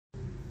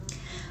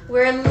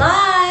We're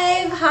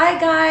live! Hi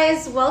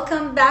guys,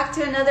 welcome back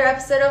to another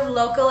episode of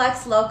Local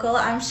X Local.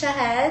 I'm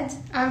Shahed.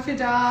 I'm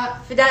Fida.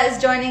 Fida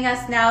is joining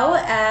us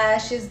now.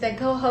 She's the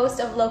co-host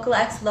of Local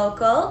X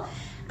Local.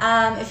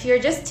 If you're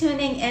just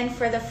tuning in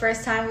for the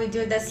first time, we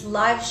do this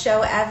live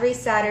show every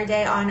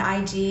Saturday on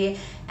IG,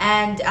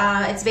 and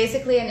it's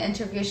basically an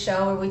interview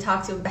show where we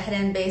talk to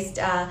Bahrain-based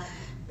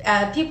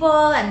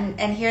people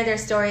and hear their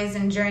stories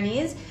and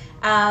journeys.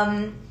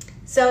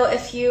 So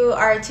if you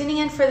are tuning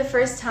in for the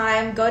first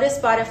time, go to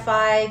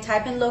Spotify,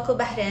 type in Local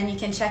Bahrain. You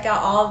can check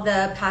out all of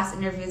the past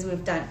interviews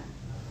we've done.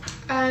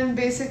 And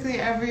basically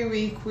every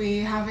week we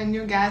have a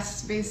new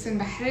guest based in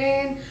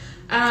Bahrain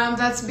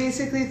that's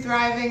basically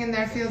thriving in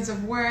their fields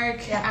of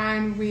work,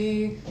 and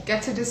we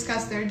get to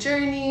discuss their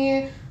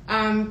journey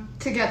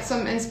to get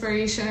some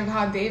inspiration of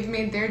how they've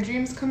made their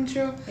dreams come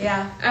true.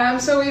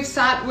 So we've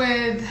sat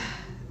with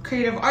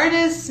creative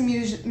artists,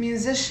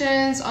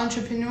 musicians,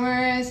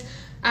 entrepreneurs,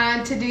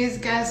 and today's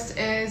guest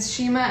is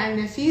Shima Al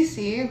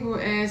Nafisi, who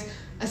is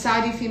a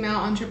Saudi female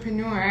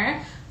entrepreneur.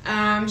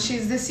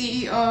 She's the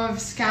CEO of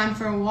Scan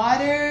for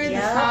Water, the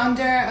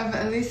founder of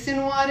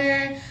Elysian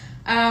Water,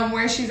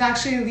 where she's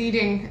actually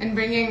leading and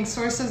bringing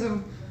sources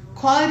of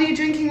quality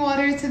drinking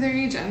water to the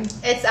region.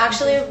 It's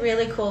actually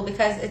really cool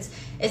because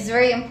it's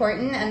very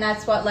important, and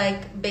that's what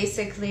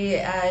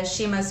basically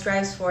Shima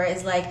strives for,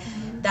 is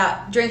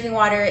that drinking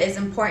water is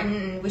important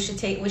and we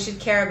should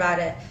care about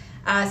it.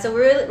 So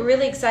we're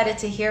really excited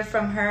to hear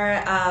from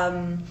her,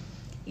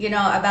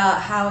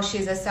 about how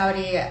she's a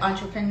Saudi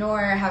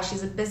entrepreneur, how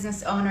she's a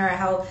business owner,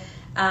 how,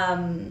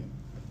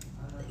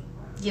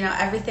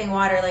 everything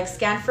water.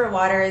 Scan for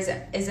Water is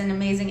an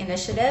amazing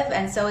initiative,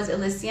 and so is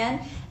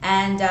Elysian.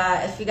 And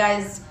if you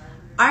guys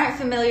aren't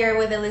familiar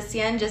with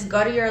Elysian, just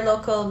go to your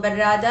local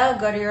barrada,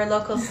 go to your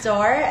local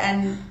store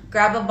and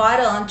grab a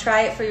bottle and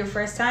try it for your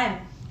first time.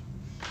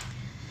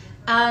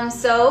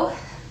 So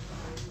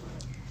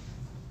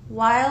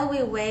while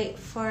we wait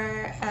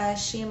for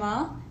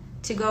Shima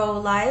to go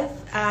live,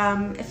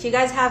 if you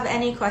guys have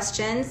any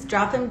questions,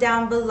 drop them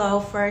down below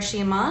for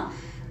Shima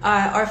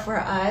or for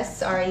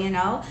us, or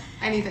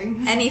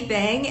anything,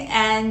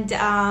 and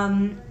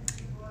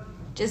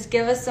just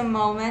give us a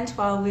moment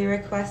while we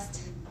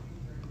request.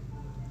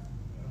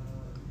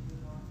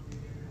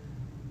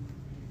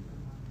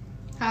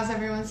 How's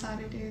everyone's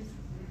Saturdays?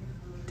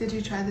 Did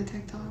you try the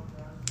TikTok?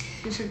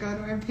 You should go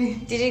to our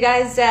page. Did you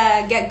guys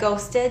get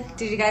ghosted?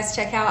 Did you guys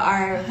check out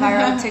our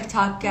viral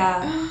TikTok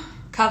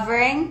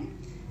covering?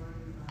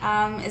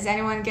 Is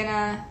anyone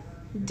gonna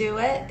do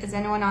it? Is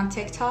anyone on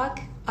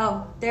TikTok?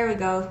 Oh, there we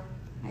go.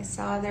 I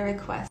saw the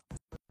request.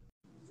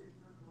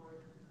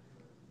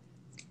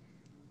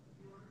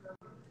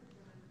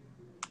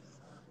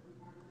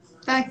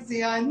 Thanks,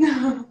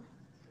 Ziad.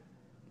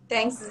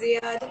 Thanks,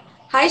 Ziad.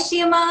 Hi,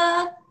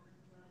 Shima.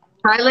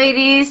 Hi,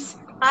 ladies.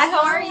 Hi,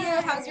 how are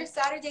you? How's your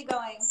Saturday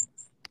going?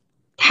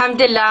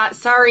 Alhamdulillah.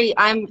 Sorry,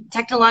 I'm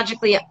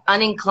technologically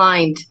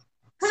uninclined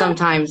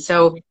sometimes.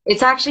 So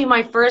it's actually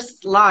my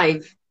first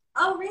live.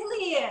 Oh,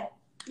 really?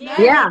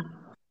 Yeah.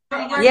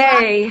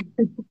 Yay.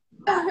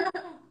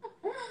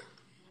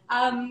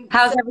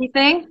 How's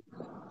everything?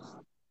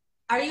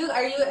 Are you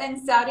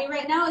in Saudi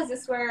right now? Is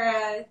this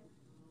where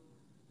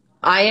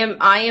I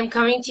am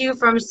coming to you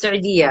from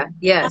Saudiya.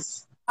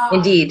 Yes,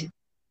 indeed.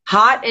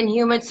 Hot and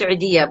humid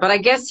Saudiya, but I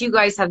guess you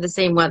guys have the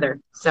same weather.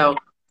 So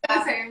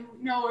The same.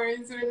 No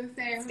worries, we're the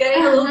same. It's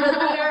getting a little bit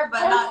better,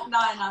 but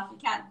not enough. You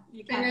can't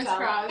Fingers tell.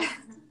 crossed.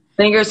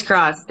 Fingers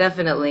crossed,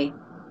 definitely.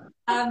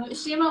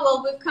 Shima,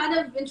 well, we've kind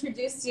of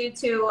introduced you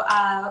to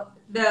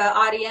the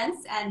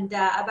audience and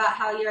about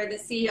how you're the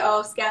CEO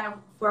of Scan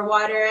for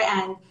Water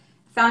and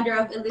founder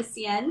of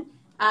Elysian.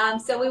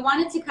 So we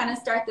wanted to kind of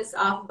start this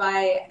off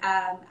by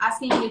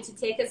asking you to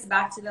take us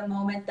back to the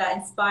moment that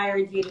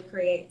inspired you to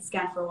create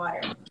Scan for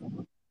Water.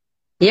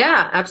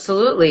 Yeah,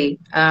 absolutely.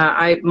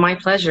 My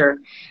pleasure.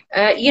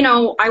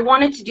 I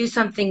wanted to do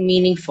something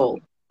meaningful.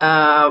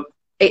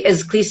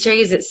 As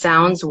cliche as it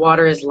sounds,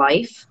 water is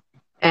life,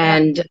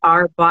 and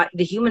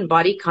the human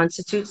body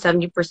constitutes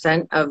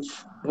 70% of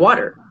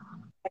water.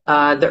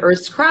 The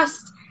Earth's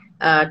crust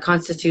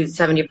constitutes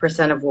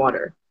 70% of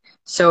water.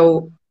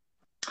 So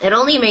it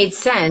only made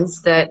sense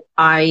that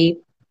I,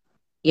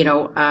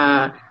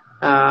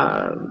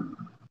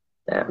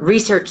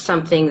 researched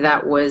something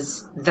that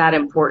was that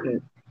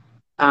important.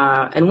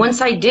 And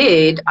once I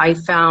did, I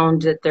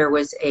found that there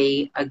was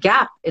a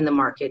gap in the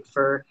market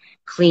for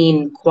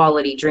clean,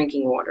 quality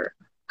drinking water,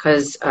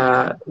 because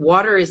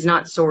water is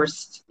not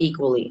sourced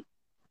equally,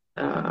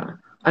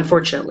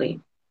 unfortunately.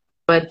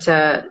 But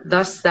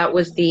thus, that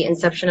was the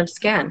inception of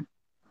Scan.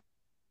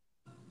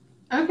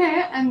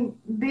 Okay, and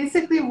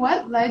basically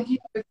what led you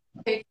to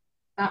take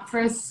that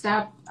first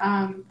step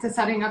to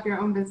setting up your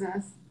own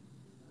business?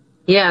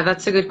 Yeah,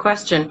 that's a good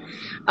question.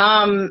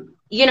 I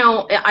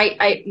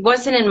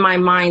wasn't in my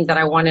mind that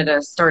I wanted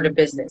to start a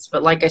business,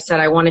 but like I said,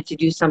 I wanted to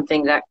do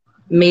something that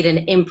made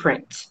an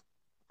imprint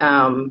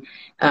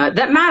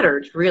that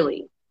mattered,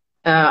 really.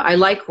 I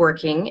like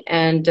working,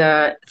 and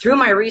through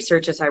my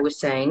research, as I was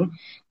saying,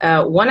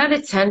 1 out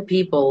of 10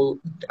 people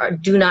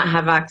do not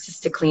have access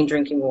to clean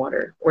drinking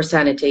water or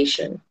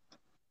sanitation.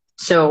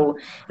 So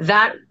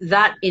that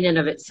in and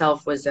of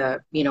itself was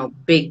a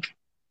big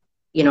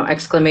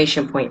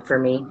exclamation point for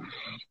me.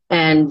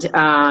 And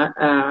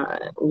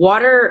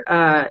water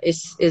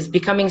is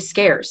becoming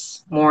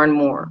scarce more and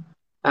more.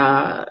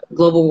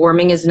 Global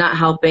warming is not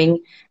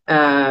helping.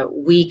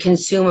 We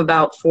consume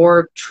about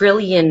 4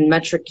 trillion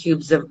metric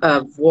cubes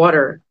of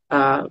water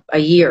a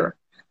year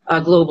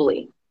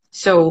globally.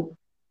 So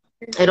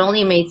it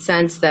only made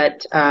sense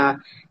that,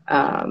 and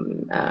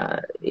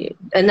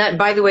that,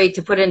 by the way,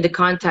 to put into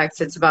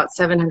context, it's about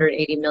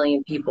 780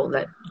 million people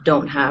that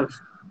don't have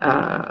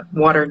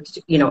water,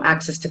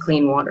 access to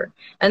clean water,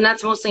 and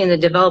that's mostly in the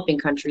developing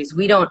countries.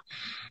 We don't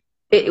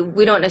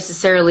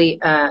necessarily,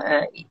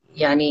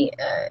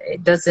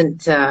 it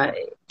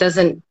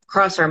doesn't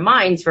cross our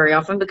minds very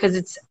often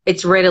because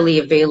it's readily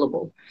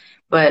available.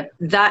 But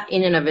that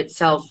in and of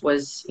itself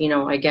was,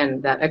 again,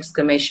 that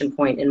exclamation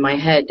point in my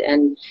head,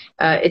 and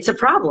it's a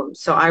problem.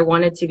 So I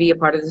wanted to be a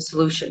part of the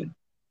solution.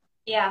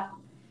 Yeah.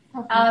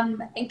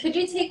 And could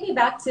you take me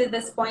back to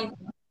this point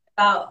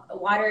about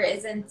water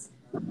isn't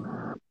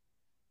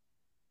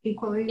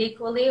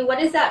equally? What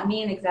does that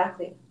mean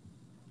exactly?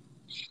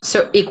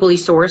 So equally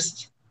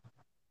sourced.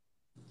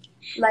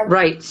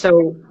 Right.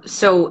 So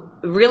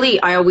really,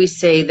 I always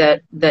say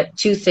that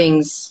 2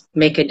 things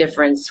make a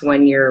difference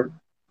when you're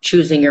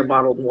choosing your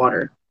bottled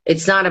water.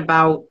 It's not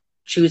about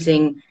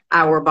choosing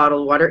our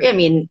bottled water. I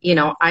mean,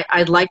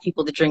 I'd like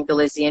people to drink the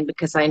Elysian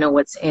because I know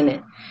what's in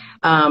it.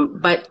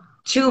 But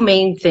 2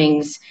 main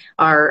things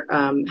are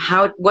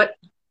how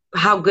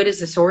good is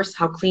the source,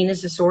 how clean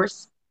is the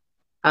source,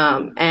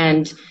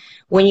 and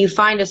when you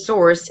find a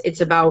source,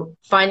 it's about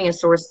finding a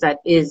source that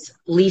is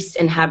least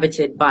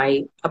inhabited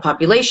by a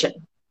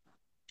population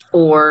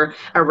or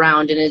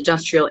around an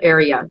industrial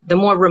area. The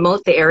more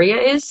remote the area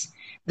is,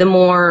 the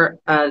more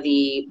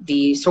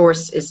the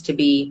source is to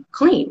be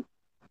clean,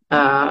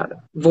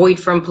 void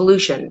from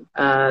pollution.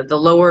 The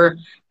lower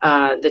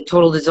the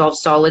total dissolved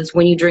solids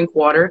when you drink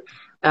water,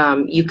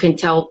 you can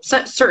tell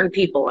certain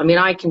people. I mean,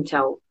 I can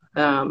tell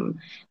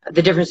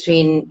the difference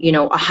between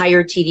a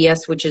higher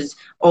TDS, which is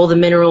all the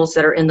minerals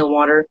that are in the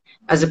water,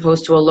 as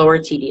opposed to a lower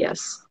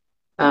TDS.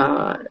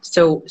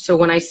 So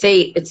when I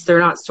say they're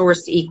not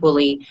sourced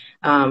equally,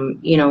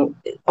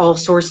 all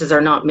sources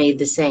are not made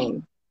the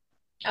same.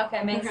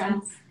 Okay, makes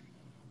sense.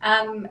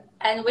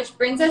 And which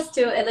brings us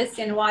to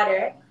Elysian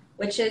water,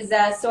 which is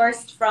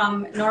sourced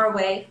from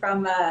Norway,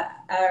 from a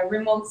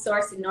remote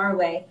source in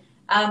Norway.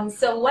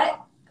 So what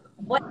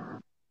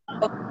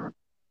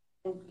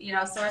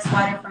source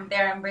water from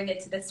there and bring it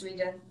to this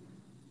region?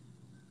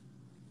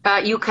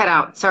 You cut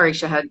out. Sorry,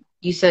 Shahad.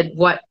 You said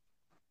what?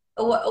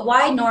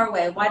 Why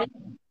Norway? Why did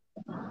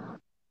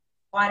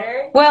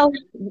water? Well,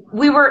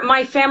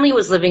 my family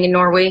was living in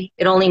Norway.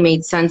 It only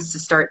made sense to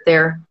start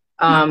there.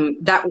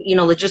 That,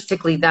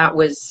 logistically, that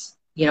was,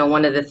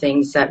 one of the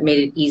things that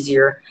made it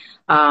easier.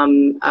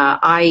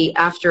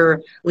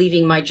 After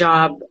leaving my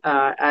job,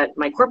 at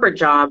my corporate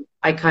job,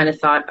 I kind of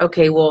thought,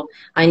 okay, well,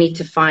 I need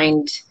to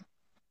find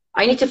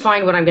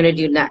what I'm going to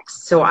do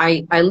next. So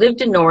I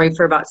lived in Norway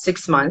for about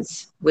 6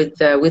 months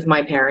with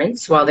my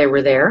parents while they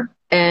were there.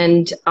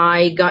 And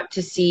I got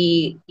to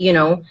see,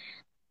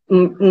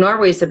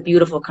 Norway is a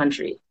beautiful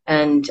country,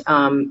 and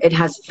it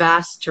has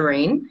vast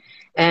terrain,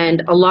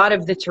 and a lot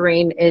of the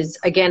terrain is,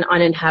 again,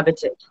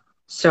 uninhabited.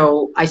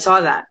 So I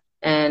saw that,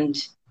 and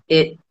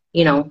it,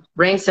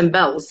 rang some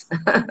bells,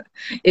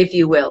 if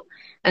you will.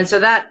 And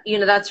so that,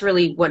 that's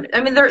really what,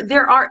 I mean,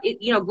 there are,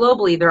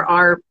 globally, there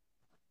are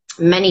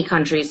many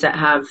countries that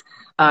have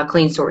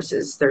clean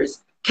sources.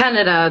 There's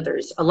Canada,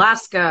 there's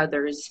Alaska,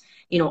 there's,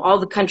 all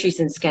the countries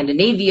in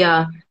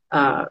Scandinavia,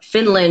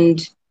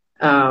 Finland,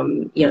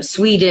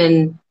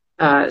 Sweden.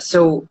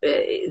 So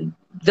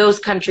those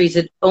countries,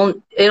 it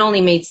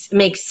only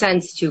makes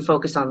sense to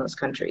focus on those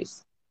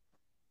countries.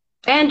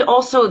 And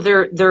also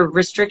their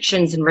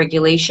restrictions and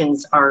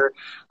regulations are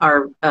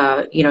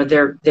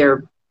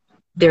they're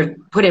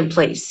put in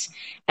place,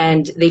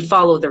 and they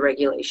follow the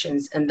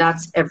regulations, and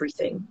that's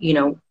everything,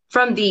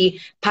 from the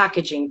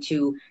packaging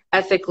to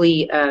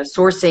ethically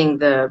sourcing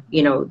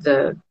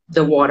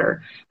the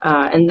water,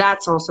 and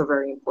that's also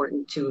very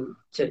important to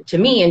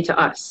me and to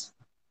us.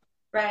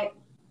 Right.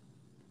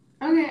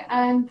 Okay,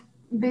 and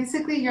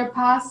basically your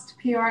past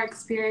PR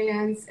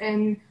experience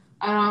in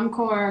Aramco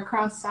or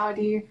across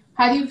Saudi,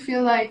 how do you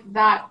feel like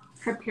that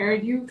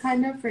prepared you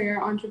kind of for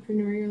your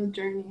entrepreneurial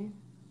journey?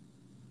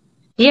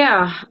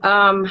 Yeah,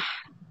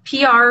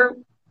 PR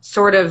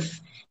sort of,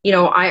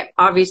 I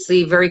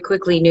obviously very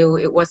quickly knew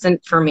it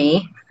wasn't for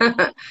me.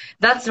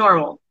 That's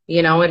normal.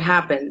 It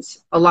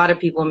happens. A lot of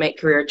people make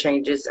career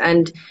changes,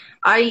 and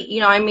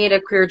I made a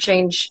career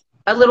change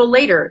a little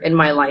later in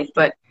my life,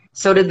 but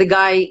so did the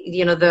guy,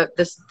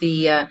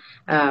 the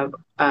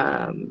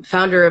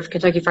founder of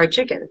Kentucky Fried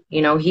Chicken.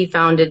 He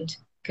founded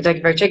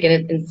Kentucky Fried Chicken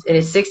in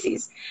his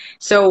 60s.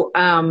 So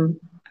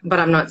but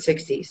I'm not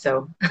 60,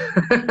 so.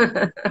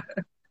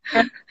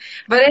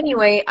 But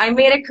anyway, I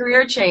made a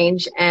career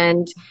change,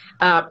 and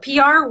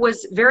PR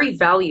was very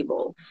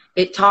valuable.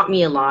 It taught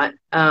me a lot.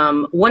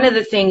 One of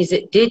the things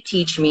it did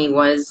teach me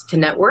was to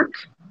network,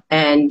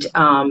 and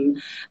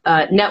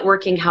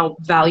networking, how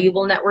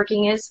valuable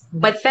networking is.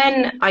 But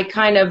then I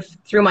kind of,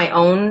 through my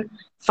own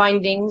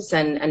findings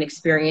and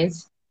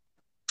experience,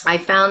 I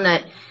found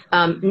that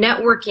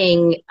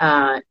networking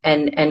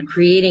and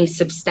creating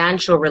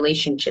substantial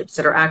relationships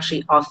that are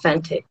actually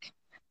authentic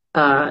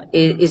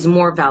is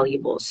more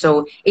valuable.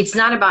 So it's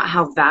not about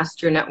how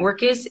vast your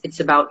network is. It's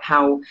about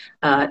how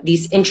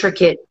these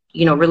intricate,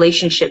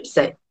 relationships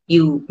that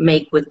you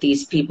make with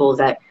these people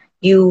that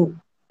you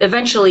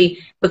eventually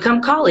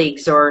become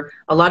colleagues, or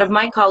a lot of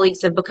my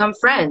colleagues have become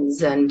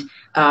friends, and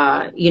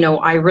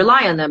I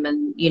rely on them,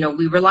 and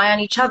we rely on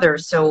each other.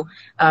 So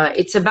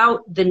it's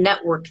about the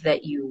network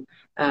that you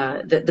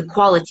the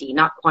quality,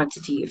 not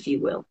quantity, if you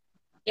will.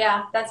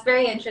 Yeah, that's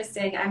very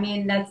interesting. I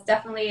mean, that's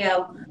definitely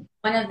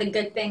one of the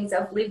good things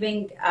of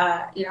leaving,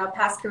 a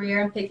past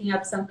career and picking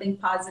up something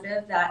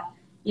positive that,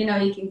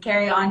 you can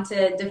carry on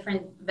to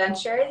different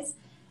ventures.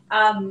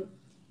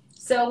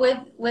 So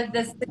with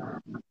this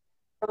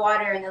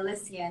water and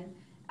Elysian,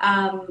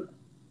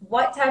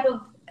 what type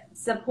of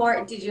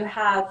support did you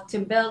have to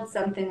build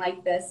something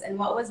like this? And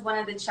what was one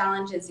of the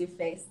challenges you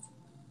faced?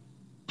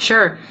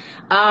 Sure.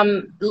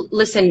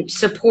 Listen,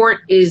 support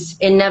is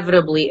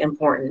inevitably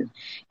important.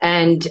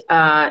 And,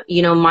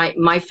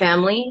 my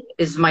family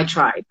is my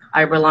tribe.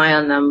 I rely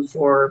on them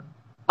for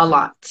a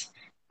lot.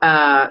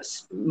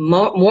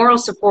 Moral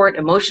support,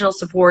 emotional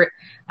support,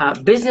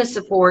 business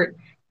support,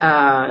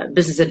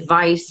 business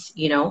advice,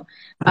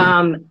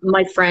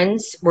 my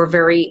friends were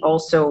very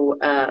also,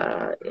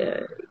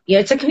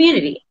 it's a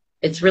community.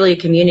 It's really a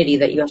community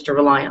that you have to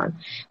rely on.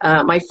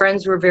 My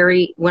friends were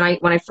very, when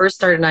I first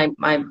started,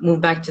 I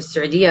moved back to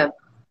Saudi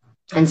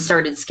and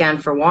started Scan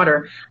for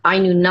Water. I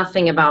knew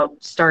nothing about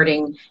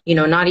starting,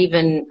 not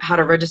even how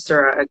to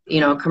register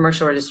a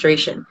commercial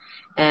registration.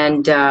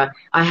 And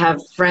I have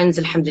friends,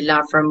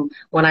 alhamdulillah, from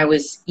when I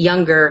was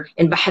younger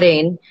in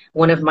Bahrain.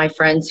 One of my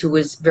friends who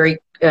was very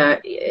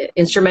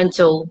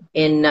instrumental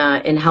in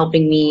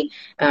helping me.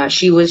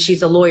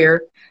 She's a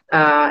lawyer.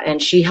 And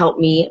she helped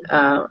me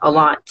a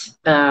lot.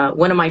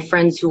 One of my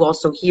friends who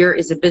also here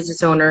is a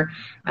business owner.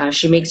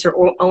 She makes her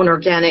own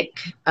organic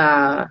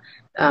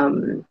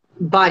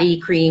body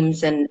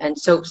creams and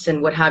soaps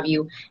and what have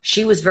you.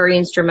 She was very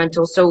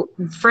instrumental. So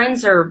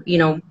friends are,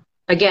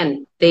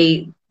 again,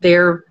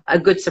 they're a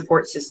good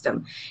support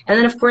system. And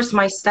then of course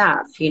my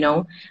staff,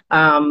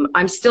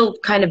 I'm still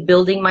kind of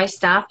building my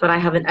staff, but I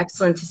have an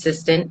excellent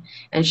assistant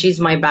and she's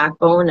my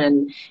backbone.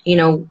 And,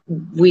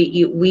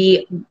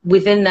 we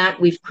within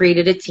that, we've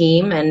created a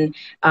team, and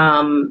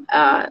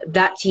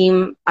that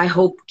team, I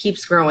hope,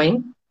 keeps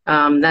growing.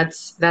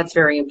 That's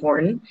very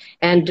important.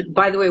 And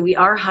by the way, we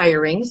are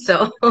hiring.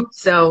 So,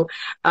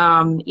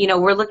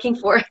 we're looking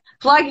for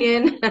plug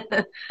in,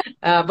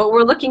 but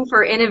we're looking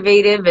for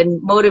innovative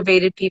and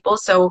motivated people.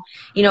 So,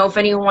 if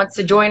anyone wants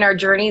to join our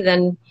journey,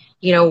 then,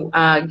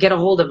 get a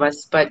hold of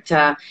us. But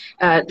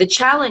the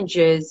challenge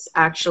is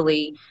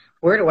actually,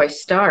 where do I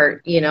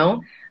start?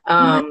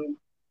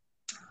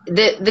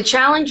 The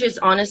challenge is,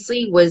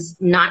 honestly, was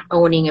not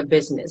owning a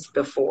business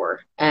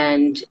before.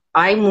 And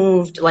I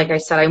moved, like I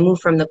said, I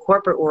moved from the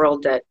corporate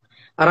world at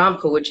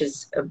Aramco, which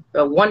is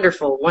a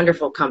wonderful,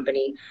 wonderful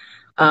company.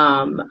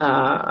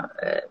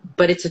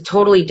 But it's a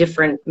totally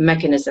different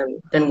mechanism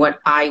than what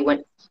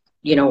I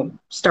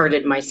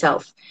started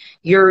myself.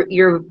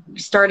 You're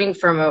starting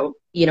from a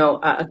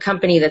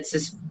company that's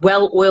this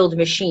well-oiled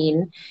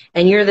machine,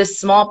 and you're this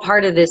small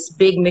part of this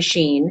big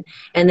machine,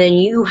 and then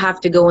you have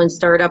to go and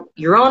start up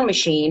your own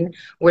machine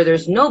where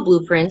there's no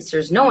blueprints,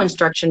 there's no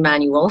instruction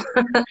manual.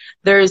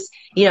 There's,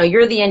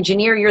 you're the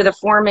engineer, you're the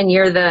foreman,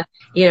 you're the,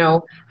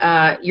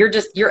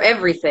 you're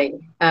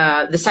everything.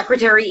 The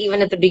secretary,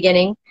 even at the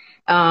beginning.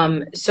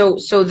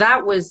 So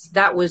that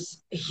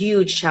was a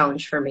huge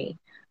challenge for me.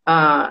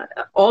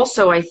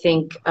 Also, I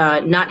think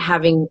not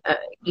having,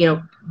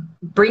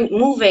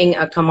 moving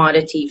a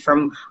commodity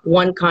from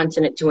one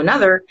continent to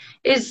another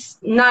is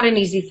not an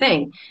easy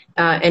thing.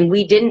 And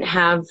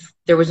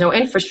there was no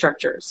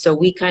infrastructure. So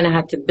we kind of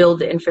had to build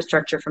the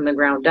infrastructure from the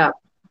ground up.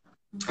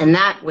 And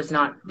that was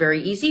not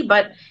very easy,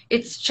 but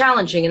it's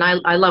challenging, and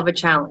I love a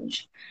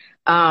challenge.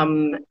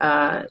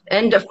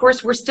 And of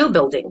course, we're still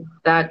building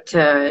that.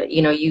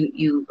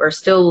 You are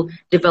still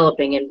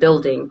developing and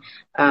building.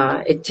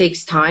 It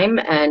takes time,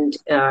 and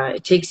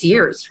it takes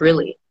years,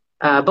 really.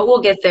 But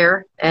we'll get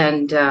there.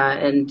 And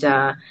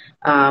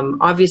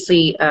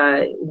obviously,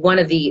 one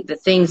of the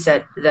things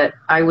that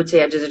I would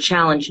say is a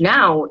challenge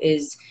now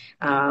is,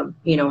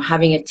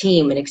 having a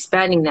team and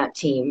expanding that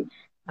team.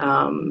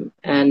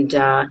 And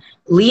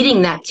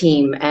leading that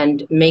team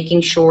and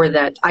making sure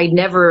that I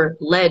never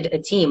led a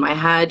team. I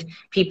had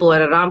people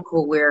at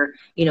Aramco where,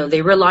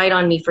 they relied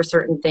on me for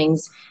certain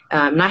things.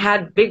 And I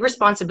had big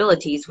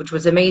responsibilities, which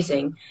was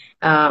amazing.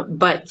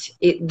 But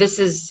this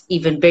is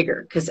even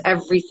bigger because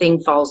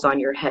everything falls on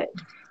your head.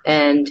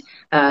 and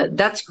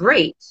that's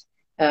great.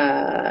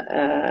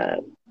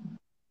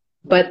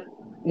 But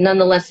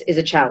nonetheless is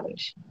a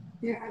challenge.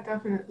 Yeah,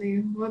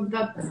 definitely. Well,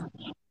 that's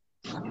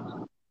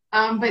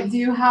but do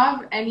you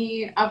have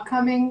any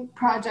upcoming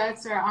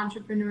projects or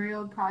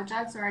entrepreneurial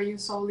projects, or are you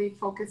solely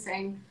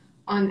focusing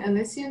on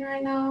Elysian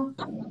right now?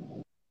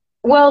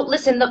 Well,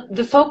 listen,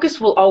 the focus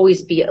will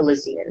always be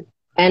Elysian.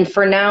 And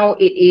for now,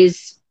 it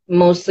is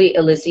mostly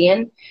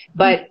Elysian,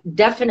 but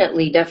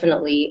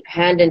definitely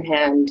hand in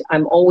hand,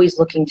 I'm always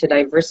looking to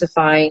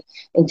diversify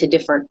into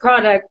different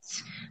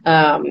products,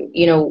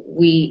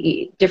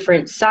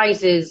 different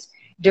sizes,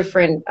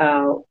 different,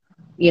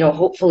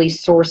 hopefully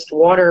sourced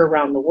water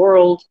around the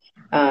world,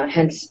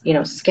 hence,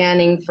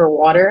 scanning for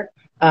water,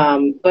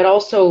 but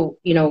also,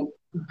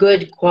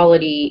 good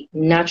quality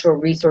natural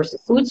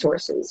resources, food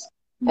sources.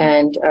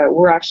 And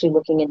we're actually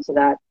looking into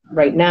that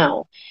right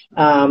now.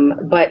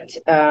 But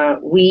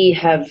we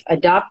have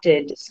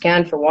adopted,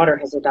 Scan for Water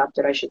has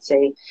adopted, I should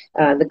say,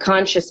 the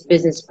conscious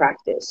business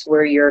practice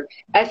where you're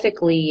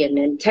ethically and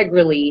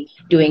integrally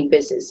doing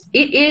business.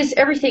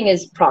 Everything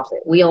is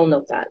profit. We all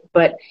know that.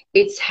 But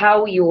it's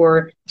how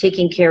you're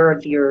taking care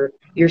of your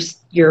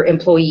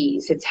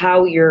employees. It's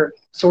how you're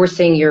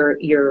sourcing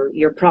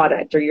your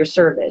product or your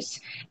service.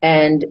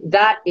 And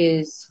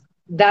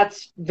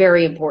that's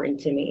very important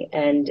to me,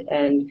 and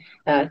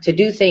to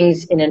do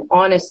things in an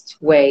honest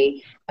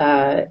way,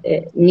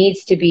 it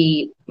needs to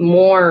be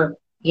more,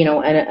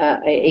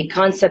 a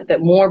concept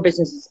that more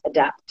businesses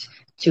adapt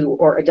to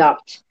or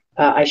adopt,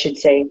 I should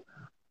say.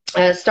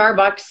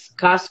 Starbucks,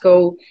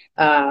 Costco,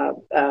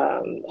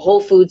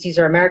 Whole Foods, these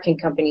are American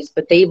companies,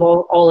 but they've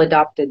all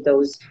adopted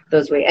those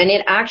ways. And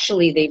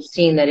they've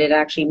seen that it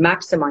actually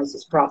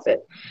maximizes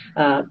profit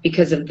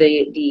because of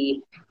the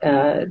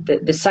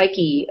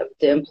psyche of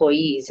the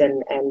employees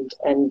and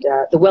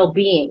the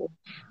well-being.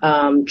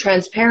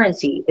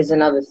 Transparency is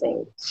another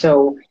thing.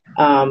 So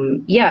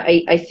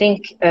I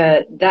think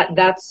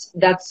that's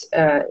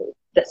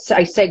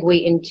I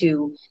segue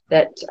into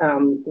that.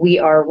 We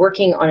are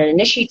working on an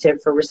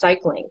initiative for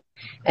recycling,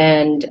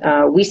 and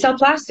we sell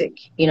plastic.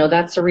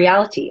 That's a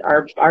reality.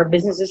 Our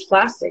business is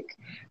plastic,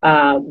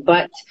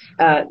 but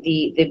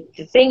the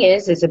thing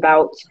is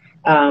about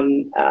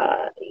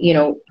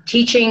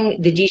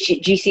teaching the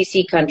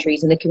GCC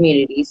countries and the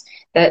communities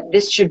that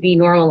this should be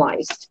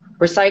normalized.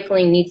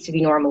 Recycling needs to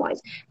be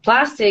normalized.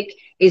 Plastic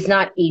is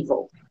not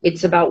evil.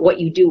 It's about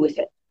what you do with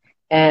it.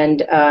 And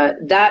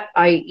that's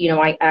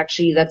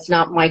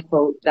not my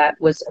quote. That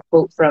was a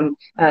quote from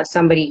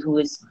somebody who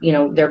is,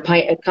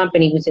 a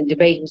company who's in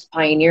Dubai who's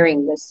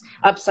pioneering this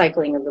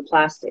upcycling of the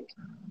plastic.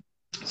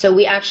 So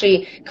we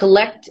actually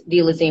collect the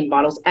Elysian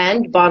bottles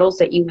and bottles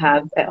that you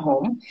have at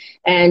home.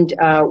 And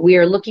we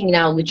are looking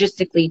now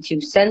logistically to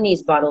send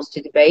these bottles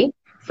to Dubai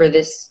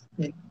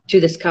to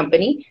this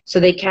company so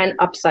they can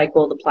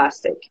upcycle the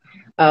plastic.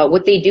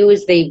 What they do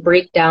is they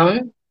break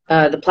down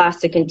the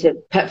plastic into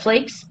PET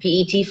flakes,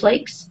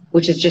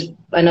 which is just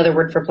another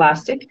word for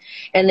plastic,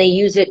 and they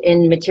use it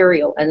in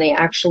material, and they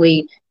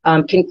actually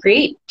can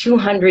create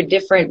 200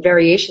 different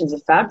variations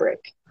of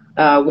fabric,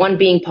 one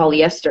being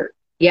polyester.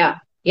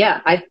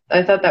 Yeah, I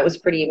thought that was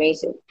pretty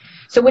amazing.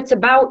 So it's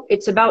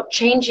about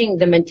changing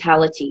the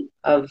mentality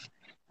of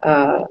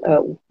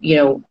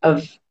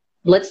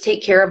let's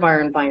take care of our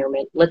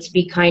environment. Let's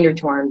be kinder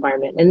to our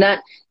environment. And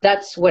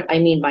that's what I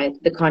mean by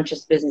the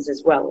conscious business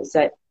as well, is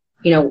that,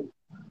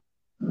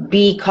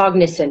 be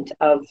cognizant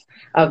of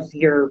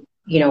your,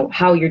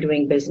 how you're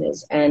doing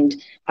business. And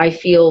I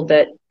feel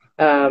that,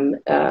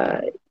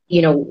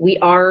 we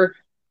are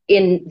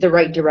in the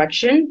right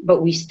direction,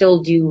 but we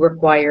still do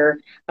require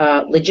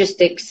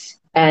logistics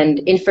and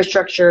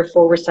infrastructure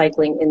for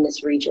recycling in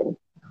this region,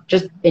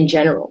 just in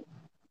general.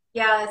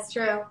 Yeah, that's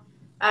true.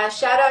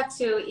 Shout out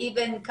to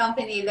Even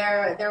Company.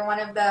 They're one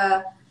of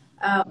the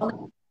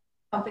only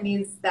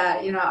companies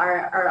that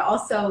are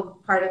also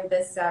part of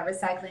this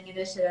recycling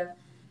initiative.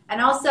 And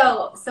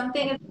also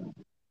something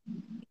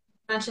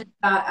mentioned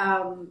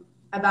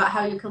about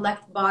how you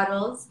collect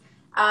bottles.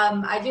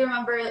 I do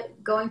remember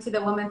going to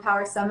the Women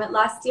Power Summit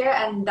last year,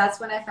 and that's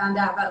when I found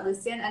out about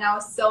Elysian, and I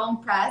was so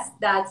impressed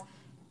that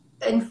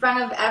in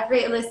front of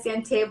every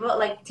Elysian table,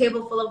 like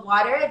table full of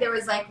water, there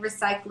was like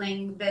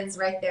recycling bins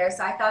right there.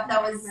 So I thought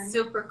that was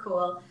super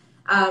cool.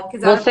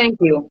 Thank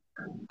you.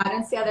 I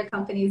don't see other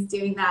companies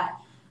doing that.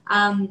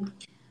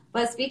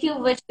 But speaking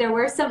of which, there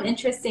were some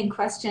interesting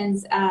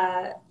questions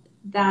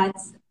that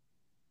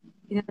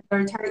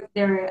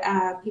there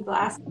are people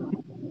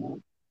asking.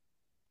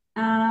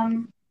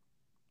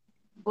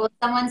 Well,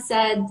 someone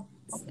said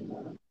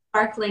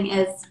sparkling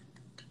is.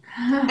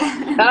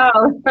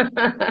 Oh,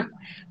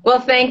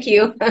 well, thank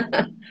you.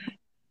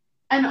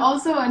 And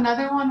also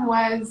another one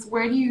was,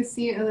 where do you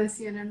see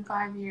Elysian in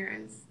 5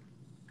 years?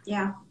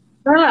 Yeah.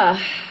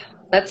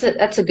 That's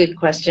a good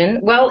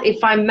question. Well,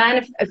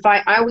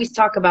 I always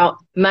talk about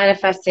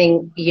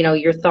manifesting,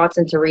 your thoughts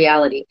into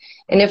reality.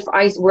 And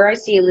where I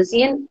see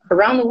Elysian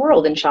around the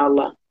world,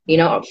 inshallah,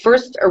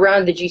 first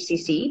around the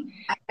GCC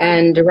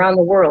and around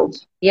the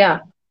world. Yeah.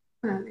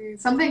 Definitely.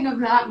 Something of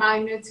that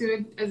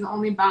magnitude is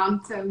only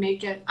bound to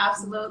make it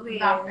Absolutely.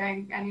 that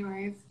big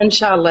anyways.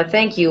 Inshallah.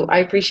 Thank you. I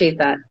appreciate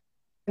that.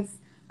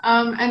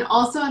 And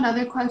also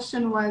another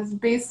question was,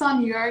 based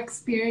on your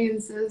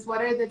experiences,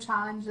 what are the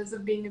challenges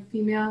of being a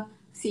female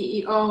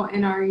CEO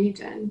in our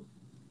region?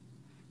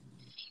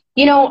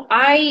 You know,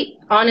 I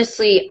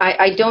honestly,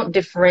 I don't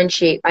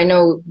differentiate. I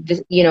know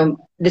this, you know,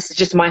 this is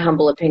just my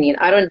humble opinion.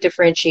 I don't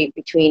differentiate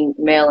between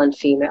male and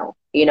female.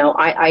 You know,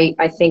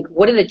 I think,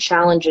 what are the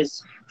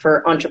challenges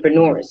for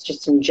entrepreneurs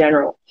just in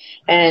general?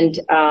 And,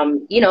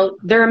 you know,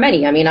 there are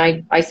many. I mean,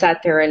 I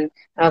sat there and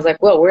I was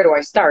like, well, where do I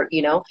start?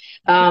 You know,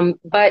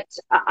 but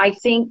I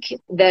think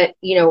that,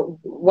 you know,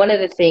 one of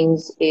the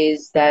things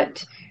is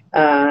that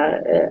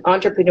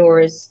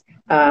entrepreneurs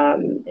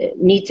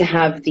need to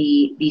have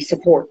the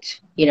support.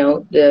 You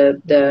know,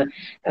 the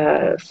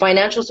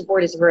financial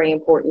support is very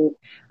important.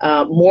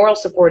 Moral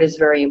support is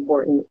very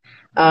important.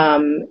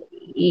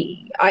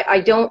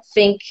 I don't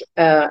think,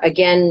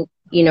 again,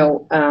 you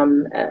know,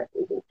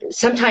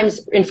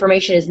 sometimes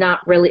information is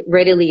not really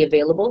readily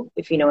available,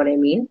 if you know what I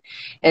mean,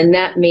 and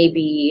that may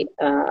be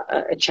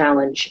a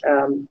challenge.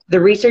 The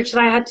research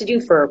that I had to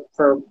do for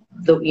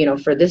the, you know,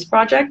 for this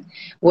project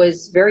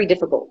was very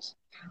difficult.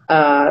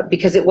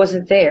 Because it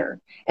wasn't there.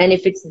 And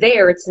if it's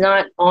there, it's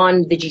not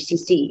on the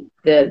GCC.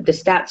 The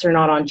stats are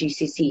not on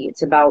GCC.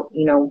 It's about,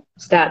 you know,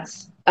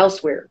 stats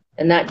elsewhere.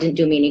 And that didn't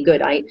do me any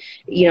good. I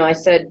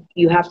said,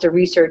 you have to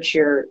research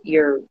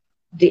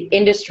the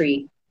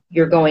industry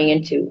you're going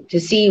into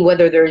to see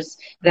whether there's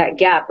that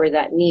gap or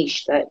that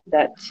niche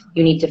that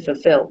you need to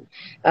fulfill.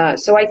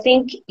 So I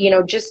think, you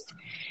know, just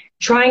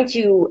trying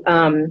to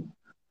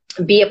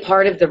be a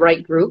part of the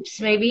right groups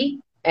maybe,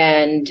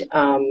 and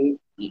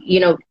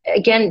you know,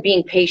 again,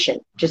 being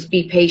patient. Just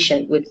be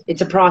patient with, it's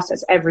a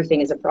process.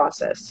 Everything is a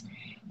process.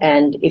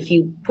 And if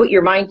you put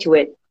your mind to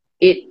it,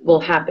 it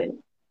will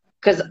happen.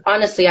 Because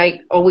honestly,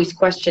 I always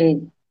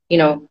question, you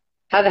know,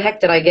 how the heck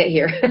did I get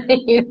here?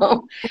 You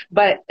know,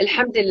 but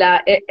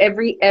alhamdulillah,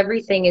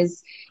 everything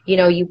is, you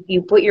know,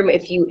 you put your,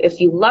 if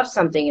you love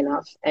something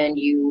enough and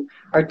you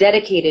are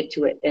dedicated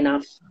to it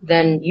enough,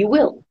 then you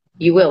will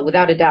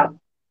without a doubt.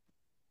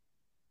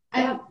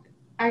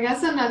 I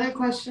guess another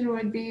question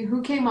would be,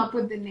 who came up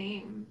with the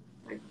name,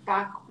 like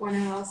back when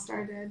it all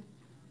started?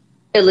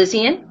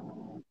 Elysian?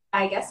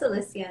 I guess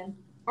Elysian.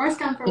 Or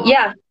Scan for Water.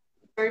 Yeah.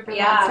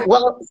 Yeah.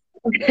 Well,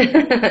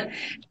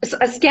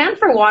 a Scan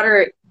for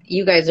Water,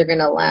 you guys are going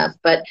to laugh,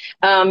 but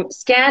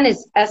SCAN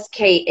is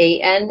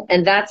SKAN,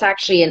 and that's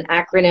actually an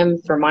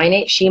acronym for my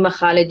name, Shima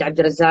Khalid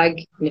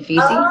Abdurazaq Nafisi.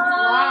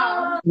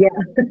 Wow. Yeah.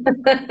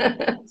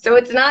 So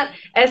it's not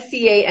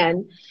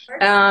SCAN.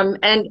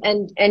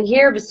 And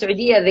here in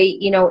Saudi, they,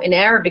 you know, in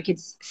Arabic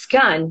it's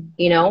SCAN,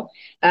 you know,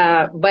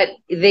 but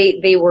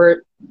they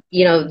were,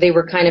 you know, they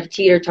were kind of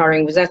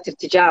teeter-tottering. Wizat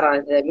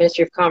al-Tijara, the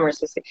Ministry of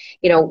Commerce,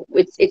 you know,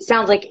 it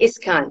sounds like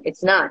ISKAN.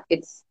 It's not.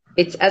 It's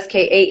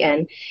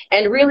SKAN.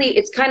 And really,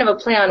 it's kind of a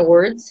play on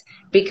words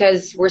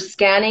because we're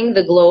scanning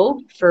the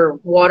globe for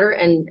water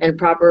and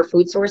proper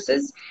food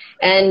sources.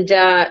 And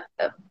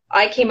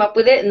I came up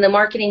with it, and the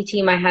marketing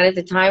team I had at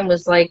the time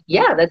was like,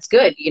 yeah, that's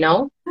good, you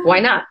know, why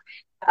not?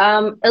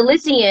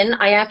 Elysian,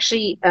 I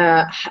actually,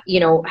 you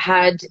know,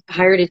 had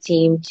hired a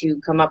team to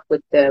come up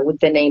with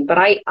the name, but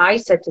I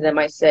said to them,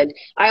 I said,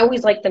 I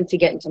always like them to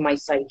get into my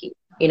psyche,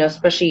 you know,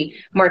 especially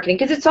marketing,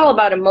 because it's all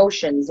about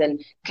emotions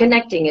and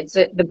connecting.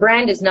 The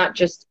brand is not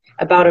just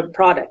about a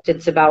product.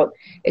 It's about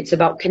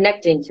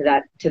connecting to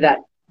that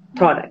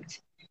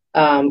product,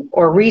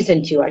 or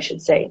reason to, I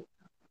should say.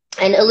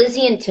 And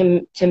Elysian,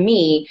 to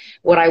me,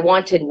 what I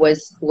wanted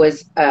was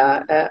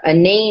a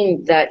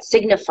name that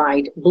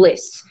signified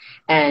bliss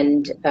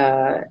and,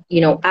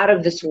 you know, out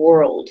of this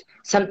world,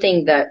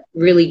 something that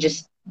really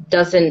just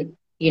doesn't,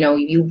 you know,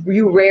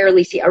 you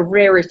rarely see, a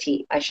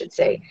rarity, I should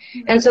say.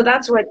 And so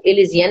that's what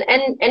Elysian,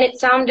 and it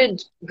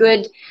sounded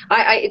good.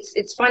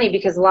 It's funny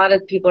because a lot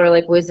of people are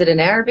like, well, is it an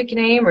Arabic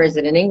name or is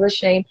it an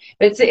English name?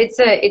 But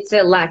it's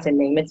a Latin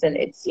name. It's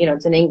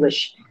an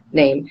English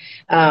name,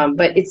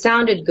 but it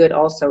sounded good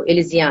also,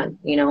 Elysian,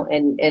 you know,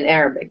 in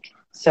Arabic.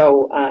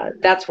 So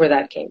that's where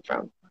that came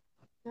from.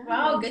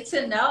 Wow, good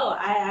to know.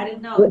 I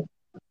didn't know.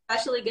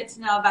 Especially good to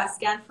know about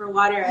Scan for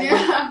Water.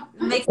 Yeah.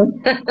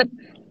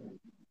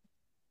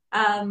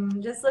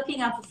 Just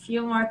looking up a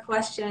few more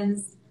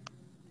questions.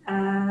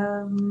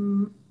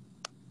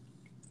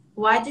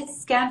 Why did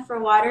Scan for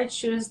Water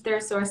choose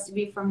their source to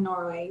be from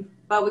Norway?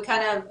 But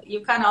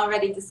you kind of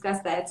already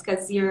discussed that. It's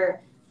because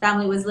your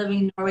family was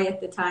living in Norway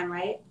at the time,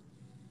 right?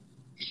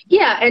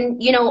 Yeah,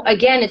 and you know,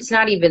 again, it's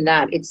not even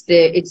that. It's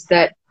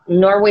that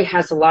Norway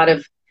has a lot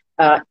of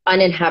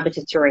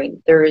uninhabited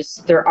terrain.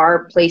 There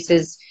are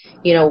places,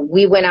 you know,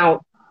 we went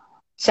out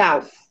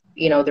south.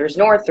 You know, there's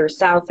north, there's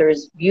south,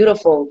 there's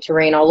beautiful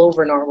terrain all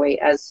over Norway,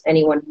 as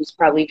anyone who's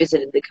probably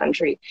visited the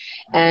country,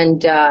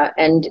 and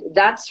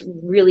that's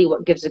really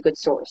what gives a good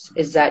source,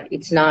 is that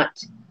it's not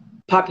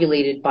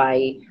populated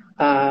by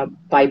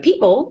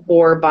people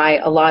or by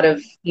a lot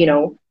of, you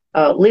know,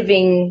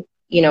 living,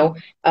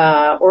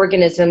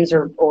 organisms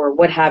or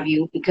what have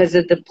you, because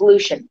of the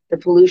pollution. The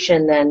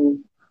pollution,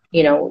 then,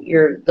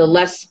 the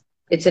less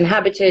it's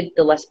inhabited,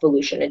 the less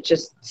pollution. It's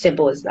just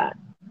simple as that.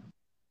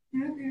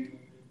 Okay.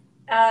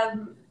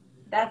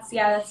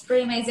 That's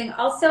pretty amazing.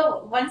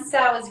 Also, once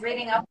I was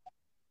reading up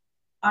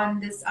on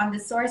the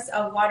source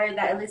of water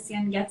that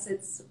Elysian gets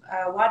its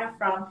water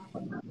from,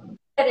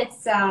 that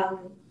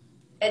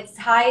it's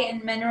high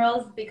in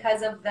minerals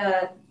because of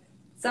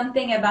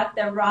something about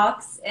the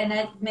rocks, and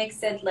it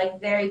makes it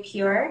like very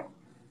pure.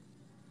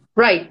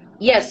 Right.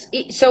 Yes.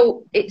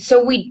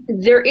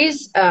 There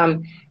is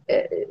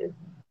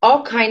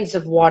all kinds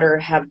of water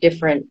have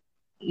different,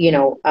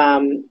 what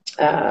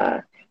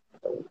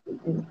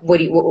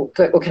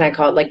can I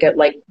call it?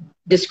 Like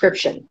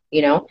description,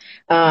 they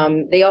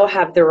all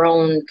have their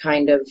own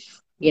kind of,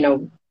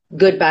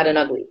 good, bad, and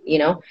ugly,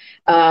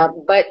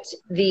 but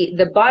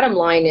the bottom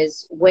line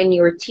is, when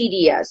your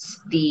TDS,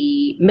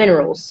 the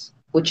minerals,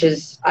 which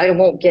is, I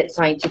won't get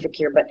scientific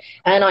here, but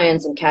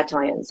anions and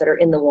cations that are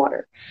in the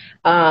water,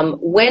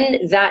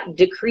 when that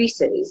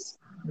decreases,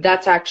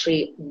 that's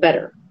actually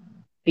better,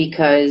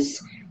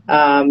 because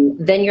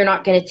then you're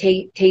not going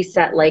to taste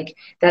that, like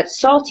that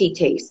salty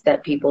taste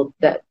that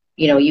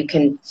you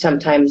can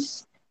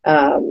sometimes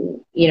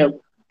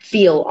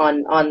feel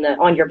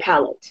on your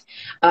palate,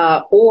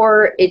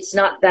 or it's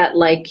not that,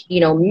 like,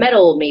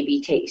 metal maybe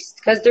taste,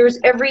 because there's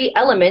every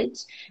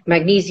element,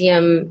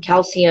 magnesium,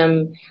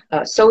 calcium,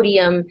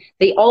 sodium,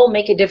 they all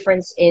make a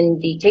difference in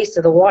the taste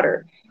of the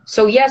water.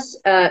 So yes,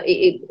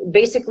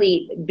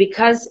 basically,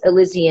 because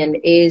Elysian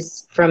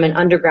is from an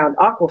underground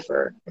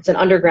aquifer, it's an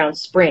underground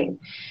spring,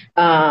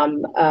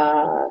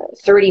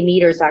 30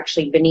 meters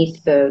actually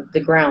beneath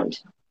the ground.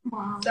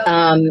 Wow.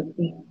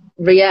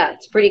 Yeah,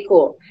 it's pretty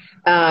cool.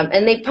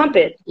 And they pump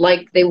it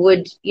like they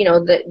would,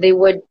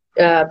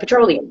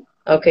 petroleum.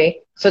 Okay,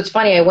 so it's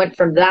funny. I went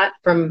from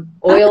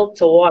oil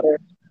to water,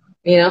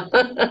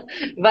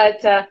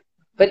 but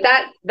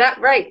that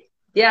right,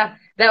 yeah,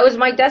 that was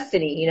my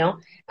destiny,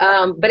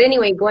 But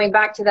anyway, going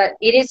back to that,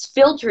 it is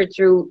filtered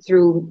through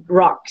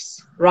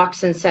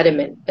rocks and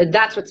sediment.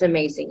 That's what's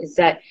amazing, is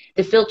that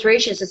the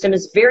filtration system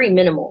is very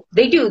minimal.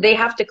 They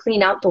have to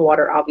clean out the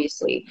water,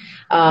 obviously,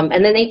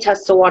 and then they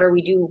test the water.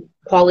 We do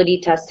quality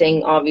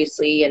testing,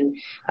 obviously, and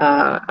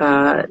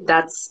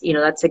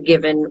that's a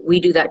given. We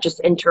do that just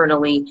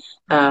internally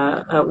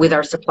with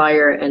our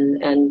supplier,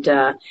 and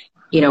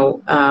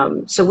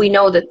so we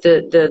know that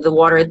the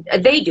water,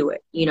 they do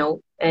it,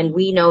 and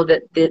we know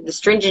that the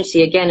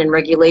stringency, again, in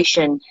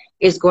regulation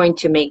is going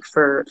to make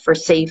for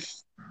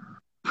safe,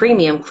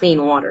 premium,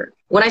 clean water.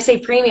 When I say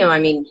premium, I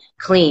mean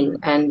clean,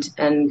 and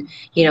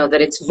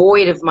that it's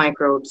void of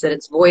microbes, that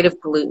it's void of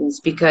pollutants,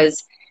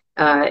 because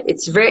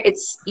it's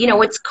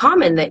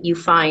common that you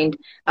find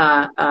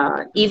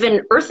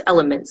even earth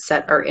elements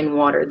that are in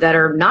water that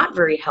are not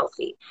very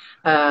healthy,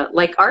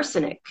 like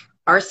arsenic.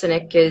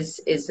 Arsenic is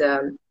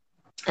a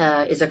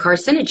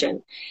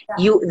carcinogen.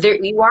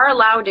 You are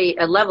allowed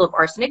a level of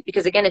arsenic,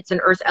 because again, it's an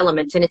earth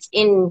element, and it's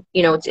in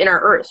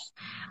our earth,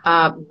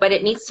 but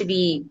it needs to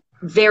be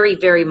very,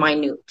 very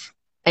minute.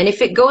 And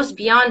if it goes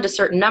beyond a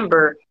certain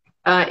number,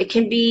 it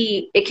can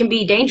be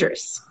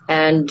dangerous.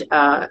 And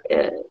I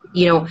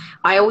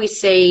always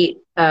say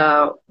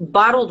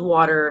bottled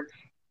water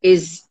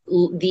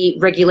the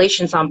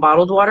regulations on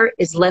bottled water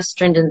is less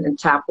stringent than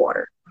tap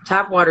water.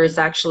 Tap water is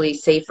actually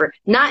safer,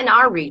 not in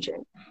our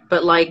region,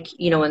 but like,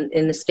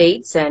 in the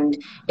States and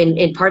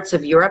in parts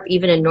of Europe,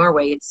 even in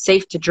Norway, it's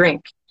safe to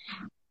drink.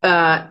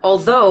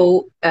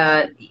 Although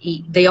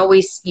they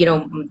always,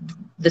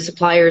 the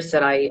suppliers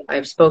that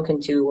I've spoken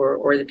to,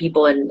 or the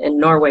people in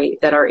Norway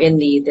that are in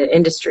the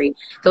industry,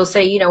 they'll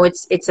say,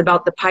 it's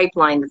about the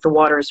pipeline that the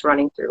water is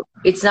running through.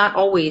 It's not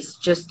always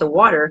just the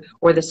water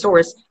or the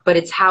source, but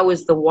it's how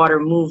is the water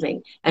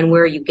moving, and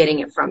where are you getting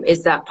it from?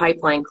 Is that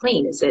pipeline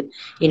clean? Is it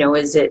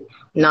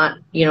not,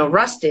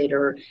 rusted,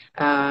 or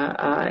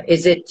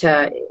is it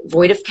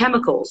void of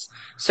chemicals?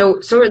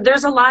 So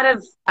there's a lot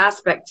of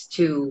aspects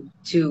to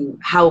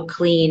how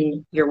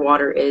clean your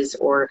water is,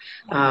 or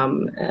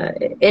and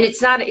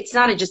it's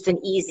not just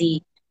an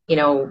easy,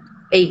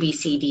 A, B,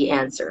 C, D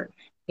answer.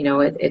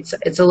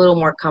 It's a little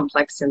more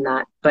complex than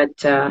that, but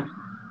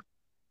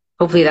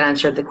hopefully that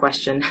answered the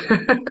question.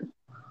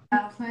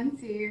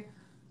 Plenty.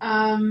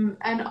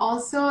 And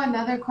also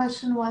another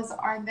question was,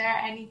 are there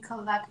any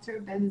collector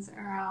bins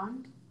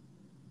around?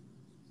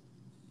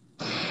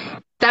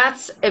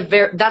 That's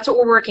what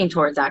we're working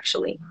towards,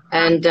 actually.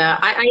 And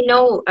I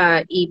know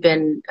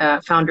Eben,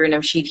 founder in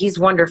Amshid, he's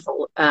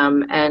wonderful.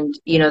 And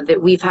that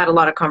we've had a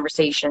lot of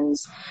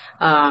conversations,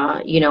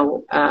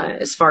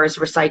 as far as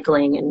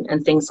recycling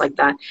and things like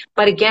that.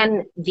 But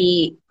again,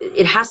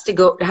 it has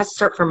to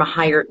start from a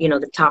higher,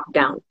 the top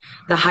down,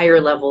 the higher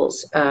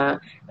levels. And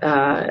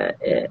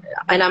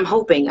I'm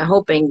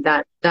hoping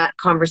that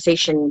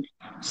conversation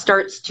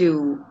starts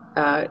to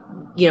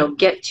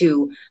get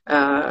to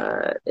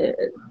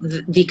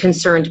the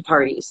concerned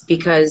parties,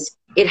 because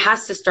it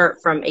has to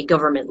start from a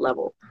government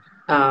level.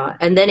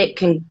 and then it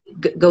can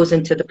goes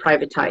into the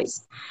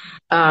privatized.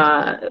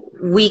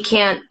 We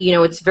can't, you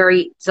know,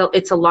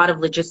 it's a lot of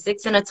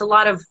logistics and it's a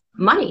lot of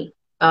money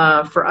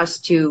for us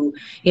to,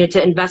 you know,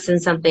 to invest in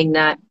something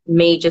that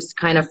may just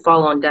kind of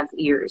fall on deaf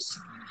ears.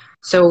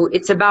 So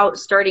it's about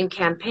starting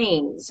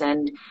campaigns,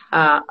 and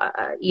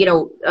you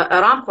know,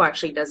 Aramco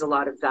actually does a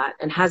lot of that